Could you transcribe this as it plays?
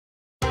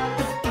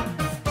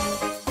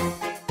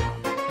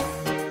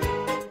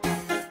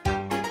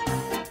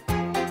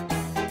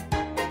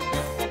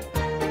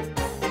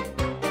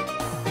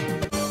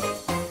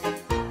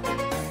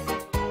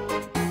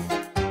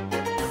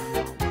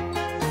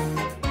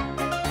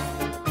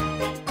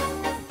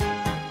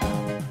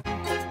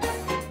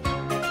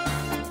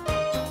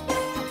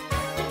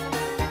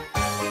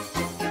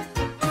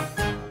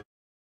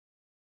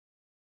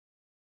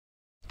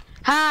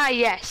Ah,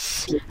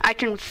 yes. I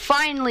can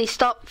finally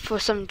stop for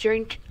some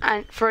drink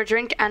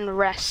and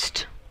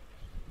rest.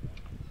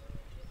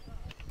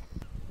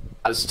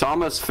 As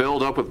Thomas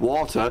filled up with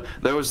water,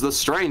 there was the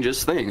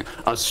strangest thing.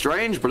 A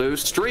strange blue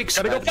streak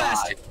sped Gotta go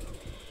fast.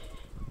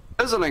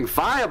 by. Sizzling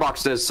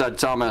fireboxes, said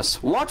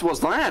Thomas. What was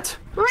that?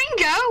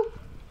 Ringo!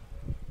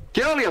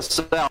 Kill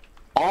yourself.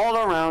 All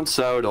around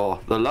Sodor,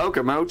 the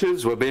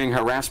locomotives were being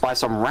harassed by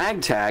some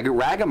ragtag,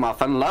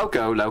 ragamuffin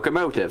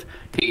locomotive.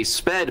 He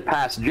sped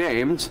past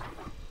James.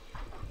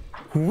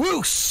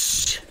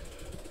 Whoosh!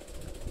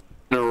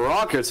 And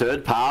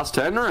rocketed past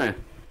Henry.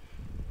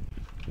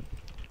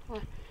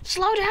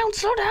 Slow down,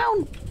 slow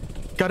down!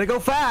 Gotta go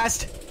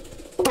fast.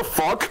 What the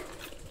fuck?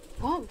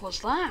 What was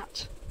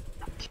that?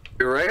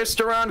 He raced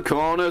around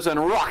corners and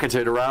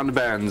rocketed around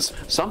bends.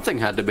 Something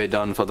had to be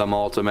done for them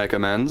all to make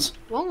amends.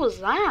 What was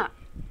that?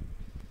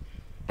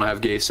 I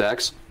have gay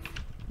sex.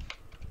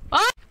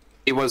 What?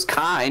 He was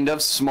kind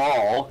of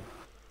small.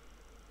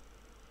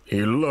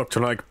 He looked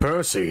like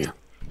Percy.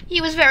 He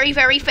was very,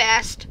 very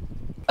fast.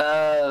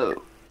 Why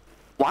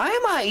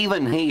am I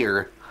even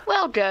here?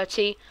 Well,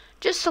 Gertie,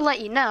 just to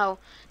let you know,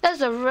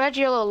 there's a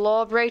regular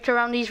law breaker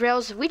around these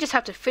rails. We just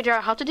have to figure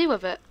out how to deal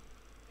with it.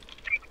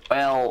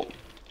 Well,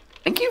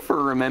 thank you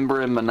for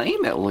remembering my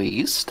name at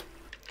least.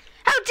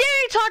 How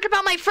dare you talk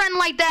about my friend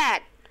like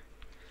that?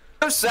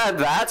 Who said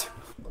that?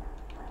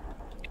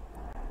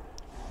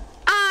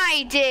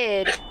 I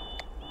did.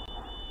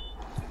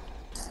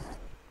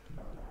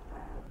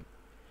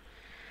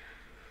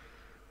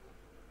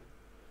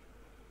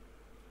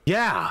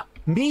 Yeah,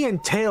 me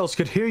and Tails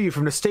could hear you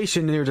from the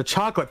station near the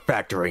chocolate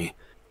factory.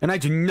 And I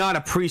do not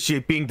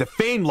appreciate being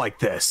defamed like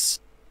this.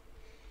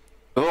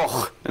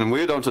 Ugh, and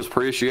we don't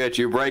appreciate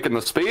you breaking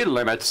the speed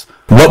limits.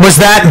 What was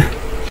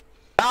that?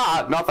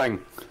 Ah,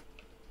 nothing.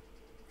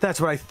 That's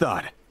what I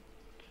thought.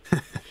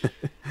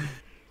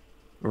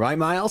 Right,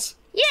 Miles?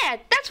 Yeah,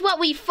 that's what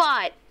we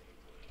fought.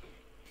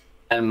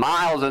 And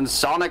Miles and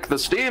Sonic the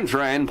steam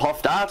train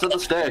puffed out of the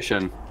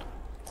station.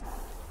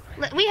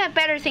 We have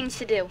better things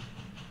to do.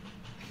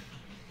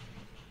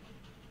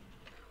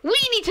 We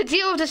need to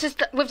deal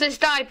with this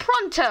guy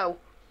pronto.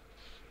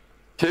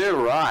 Too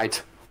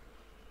right.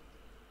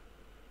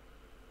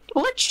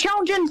 Let's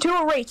challenge into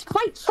a race.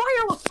 Fight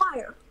fire with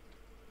fire.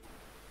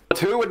 But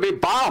who would be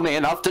balmy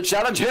enough to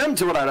challenge him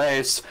to a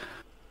race?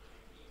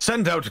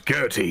 Send out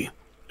Gertie.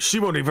 She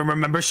won't even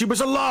remember she was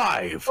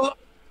alive.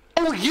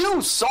 Oh,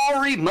 you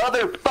sorry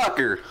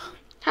motherfucker.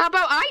 How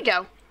about I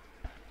go?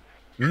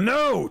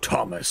 No,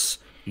 Thomas.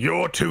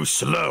 You're too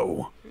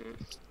slow.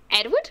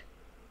 Edward?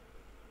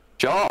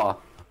 Sure.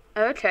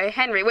 Okay,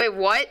 Henry, wait,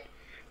 what?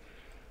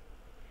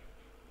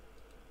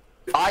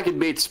 If I can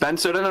beat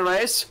Spencer in a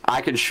race, I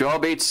can sure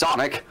beat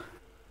Sonic.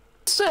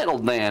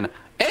 Settled then.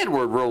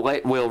 Edward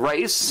will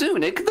race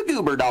Sonic the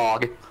Goober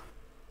Dog.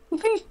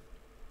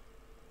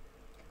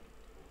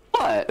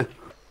 What?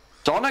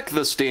 Sonic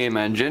the steam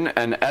engine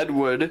and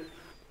Edward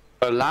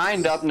are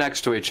lined up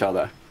next to each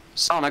other.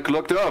 Sonic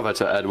looked over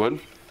to Edward.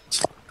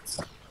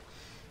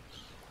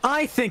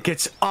 I think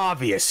it's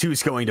obvious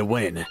who's going to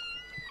win.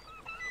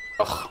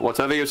 Ugh,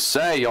 whatever you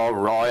say, your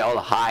royal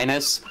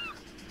highness.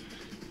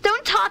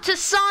 Don't talk to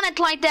Sonic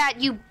like that,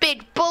 you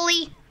big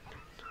bully.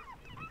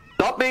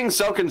 Stop being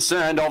so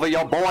concerned over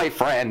your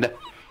boyfriend.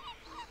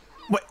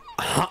 What?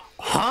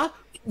 Huh?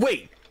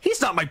 Wait,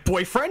 he's not my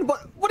boyfriend.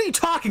 What are you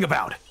talking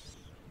about?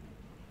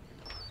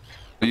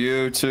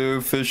 You two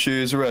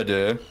fishies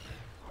ready?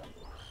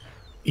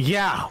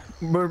 Yeah,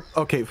 we're...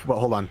 Okay, well,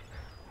 hold on.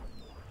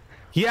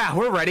 Yeah,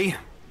 we're ready.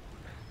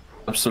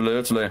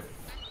 Absolutely.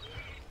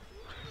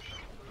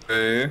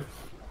 Okay.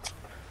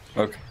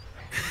 Okay.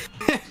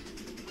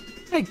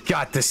 I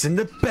got this in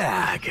the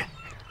bag.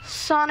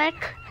 Sonic,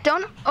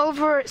 don't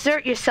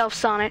overexert yourself,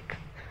 Sonic.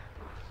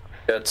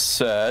 Get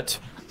set.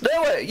 Do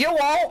it, you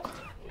won't!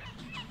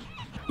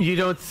 You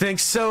don't think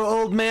so,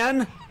 old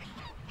man?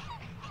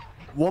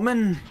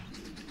 Woman?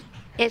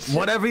 It's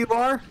Whatever you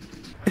are?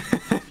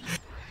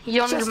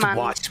 young Just man.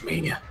 watch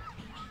me.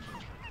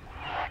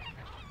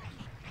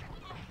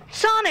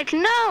 Sonic,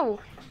 no!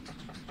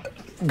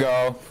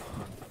 Go.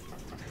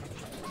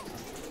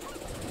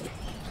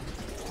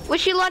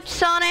 Wish you luck,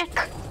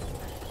 Sonic.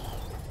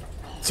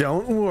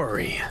 Don't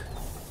worry.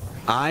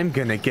 I'm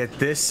gonna get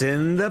this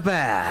in the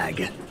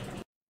bag.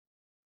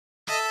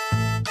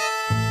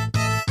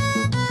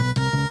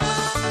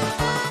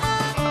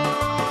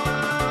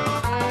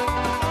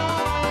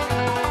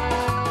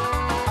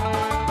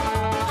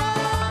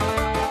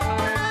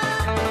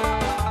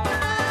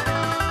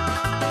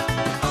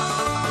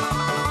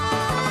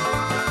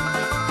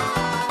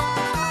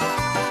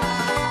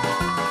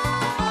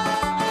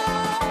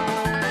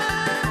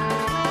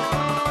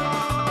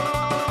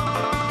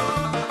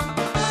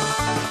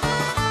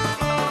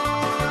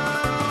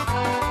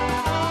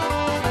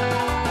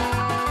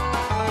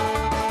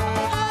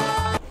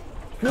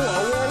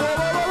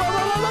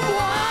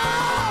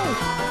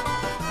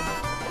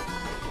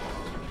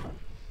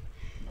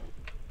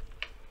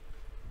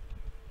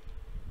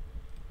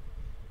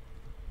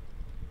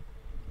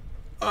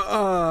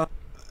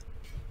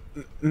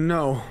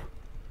 No.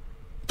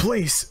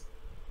 Please,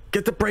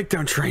 get the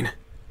breakdown train.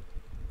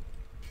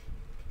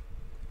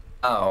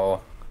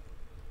 Oh.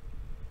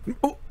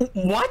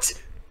 What?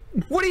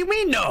 What do you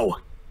mean, no?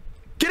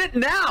 Get it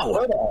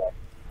now!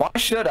 Why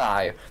should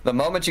I? The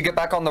moment you get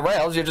back on the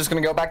rails, you're just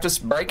gonna go back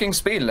to breaking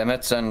speed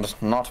limits and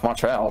not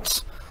much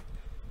else.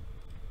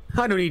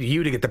 I don't need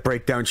you to get the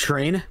breakdown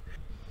train.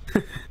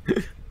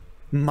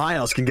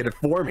 Miles can get it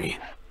for me.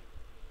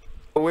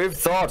 We've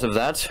thought of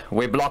that.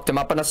 We blocked him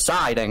up in a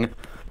siding.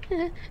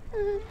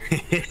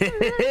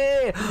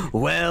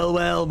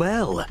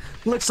 Well.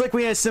 Looks like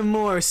we have some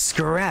more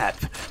scrap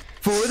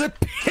for the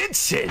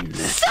pitchin'.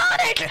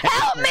 Sonic,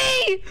 help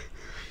me!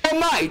 Oh,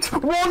 mate,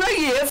 wanna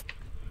if?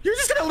 You're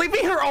just gonna leave me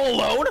here all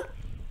alone?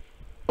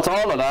 It's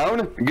all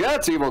alone.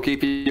 Gertie will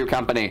keep you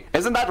company.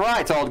 Isn't that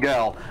right, old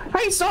girl?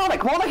 Hey,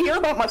 Sonic, wanna hear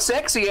about my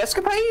sexy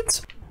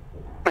escapades?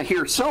 I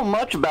hear so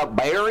much about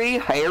Barry,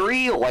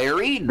 Harry,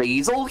 Larry,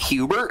 Diesel,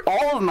 Hubert,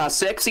 all of my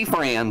sexy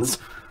friends.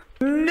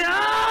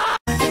 No!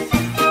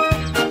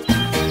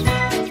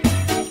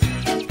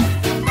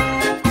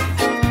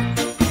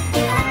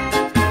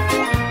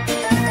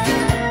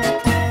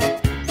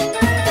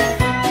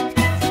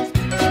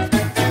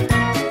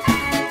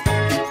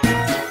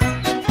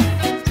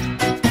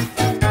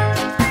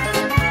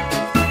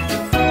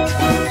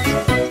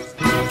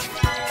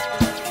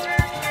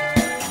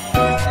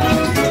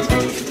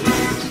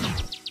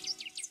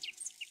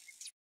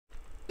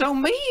 So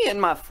me and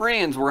my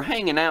friends were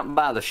hanging out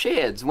by the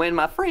sheds when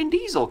my friend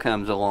Diesel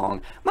comes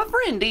along. My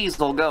friend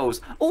Diesel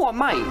goes, "Oh,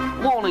 mate,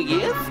 wanna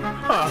give?"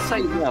 I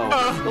say no.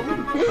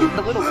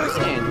 The little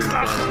freehanders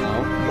goes,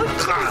 "No."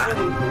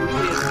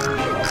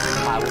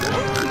 I would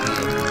love to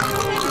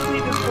give. We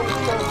just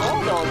go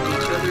bulldog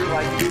each other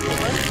like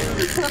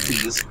little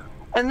puppies.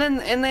 And then,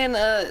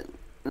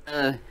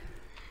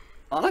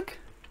 Sonic?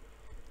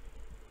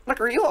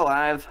 Sonic, are you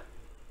alive?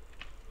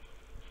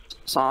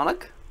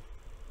 Sonic?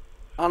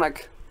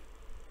 Sonic?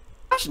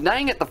 Gosh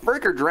dang it, the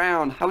fricker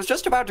drowned. I was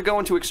just about to go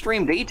into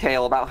extreme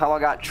detail about how I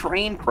got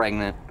train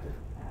pregnant.